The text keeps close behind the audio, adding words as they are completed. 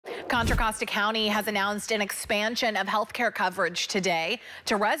Contra Costa County has announced an expansion of health care coverage today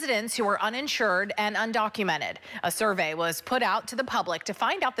to residents who are uninsured and undocumented. A survey was put out to the public to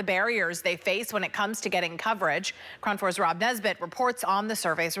find out the barriers they face when it comes to getting coverage. KRON 4's Rob Nesbitt reports on the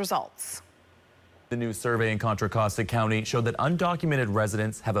survey's results. The new survey in Contra Costa County showed that undocumented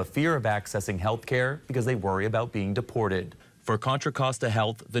residents have a fear of accessing health care because they worry about being deported. For Contra Costa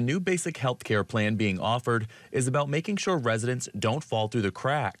Health, the new basic health care plan being offered is about making sure residents don't fall through the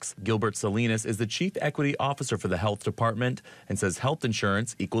cracks. Gilbert Salinas is the Chief Equity Officer for the Health Department and says health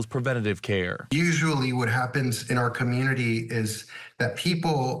insurance equals preventative care. Usually what happens in our community is that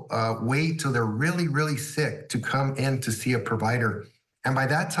people wait till they're really sick to come in to see a provider. And by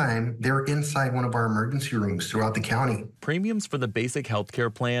that time, they're inside one of our emergency rooms throughout the county. Premiums for the basic health care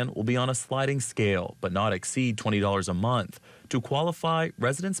plan will be on a sliding scale, but not exceed $20 a month. To qualify,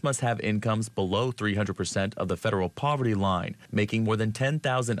 residents must have incomes below 300% of the federal poverty line, making more than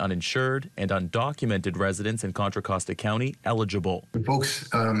 10,000 uninsured and undocumented residents in Contra Costa County eligible. The folks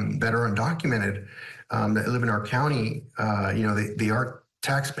that are undocumented that live in our county, they are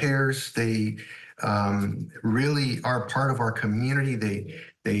taxpayers. They really are part of our community.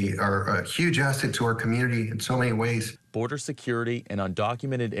 They are a huge asset to our community in so many ways. Border security and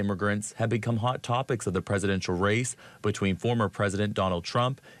undocumented immigrants have become hot topics of the presidential race between former President Donald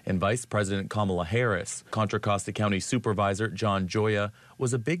Trump and Vice President Kamala Harris. Contra Costa County Supervisor John Joya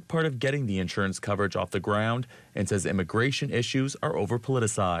was a big part of getting the insurance coverage off the ground and says immigration issues are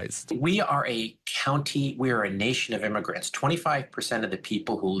over-politicized. We are a county, we are a nation of immigrants. 25% of the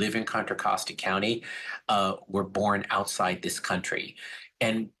people who live in Contra Costa County were born outside this country.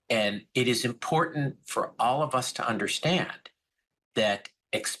 And it is important for all of us to understand that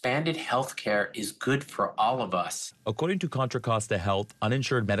expanded health care is good for all of us. According to Contra Costa Health,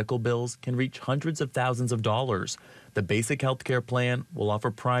 uninsured medical bills can reach hundreds of thousands of dollars. The basic health care plan will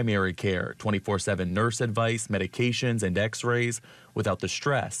offer primary care, 24/7 nurse advice, medications, and x-rays without the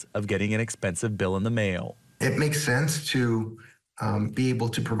stress of getting an expensive bill in the mail. It makes sense to be able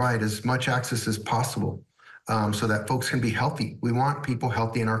to provide as much access as possible so that folks can be healthy. We want people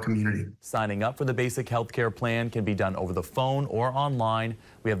healthy in our community. Signing up for the basic health care plan can be done over the phone or online.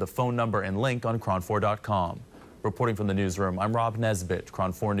 We have the phone number and link on KRON4.com. Reporting from the newsroom, I'm Rob Nesbitt,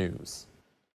 KRON 4 News.